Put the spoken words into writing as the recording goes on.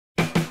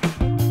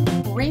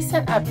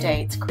Recent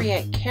updates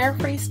create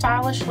carefree,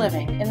 stylish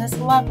living in this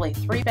lovely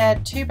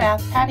 3-bed,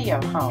 2-bath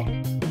patio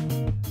home.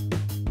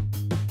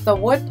 The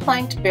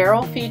wood-planked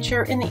barrel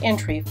feature in the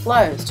entry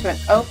flows to an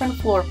open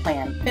floor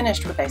plan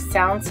finished with a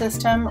sound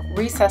system,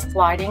 recessed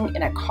lighting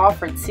in a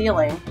coffered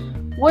ceiling,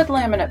 wood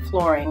laminate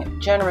flooring,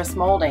 generous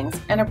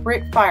moldings, and a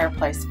brick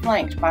fireplace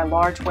flanked by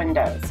large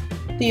windows.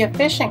 The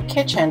efficient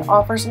kitchen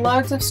offers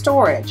loads of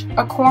storage,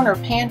 a corner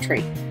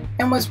pantry,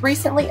 and was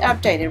recently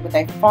updated with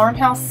a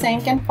farmhouse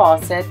sink and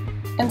faucet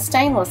and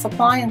stainless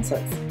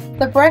appliances.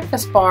 The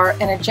breakfast bar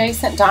and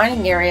adjacent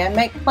dining area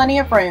make plenty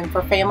of room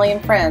for family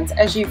and friends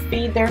as you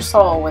feed their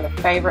soul with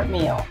a favorite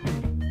meal.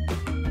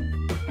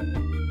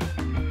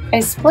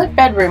 A split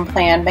bedroom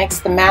plan makes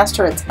the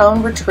master its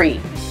own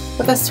retreat,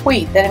 with a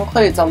suite that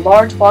includes a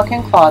large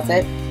walk-in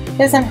closet,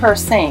 his and her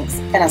sinks,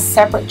 and a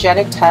separate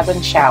jetted tub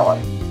and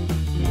shower.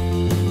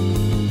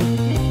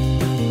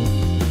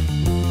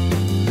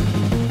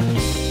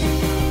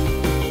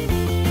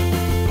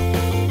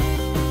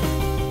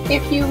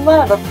 If you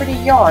love a pretty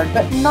yard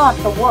but not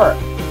the work,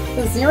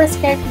 the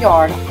Xeriscape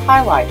Yard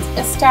highlights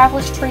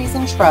established trees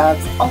and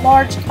shrubs, a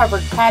large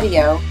covered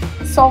patio,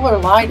 solar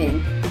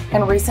lighting,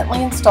 and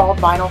recently installed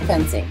vinyl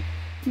fencing,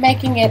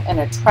 making it an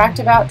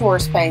attractive outdoor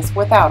space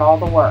without all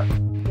the work.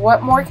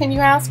 What more can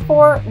you ask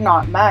for?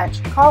 Not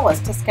much. Call us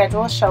to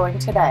schedule a showing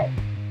today.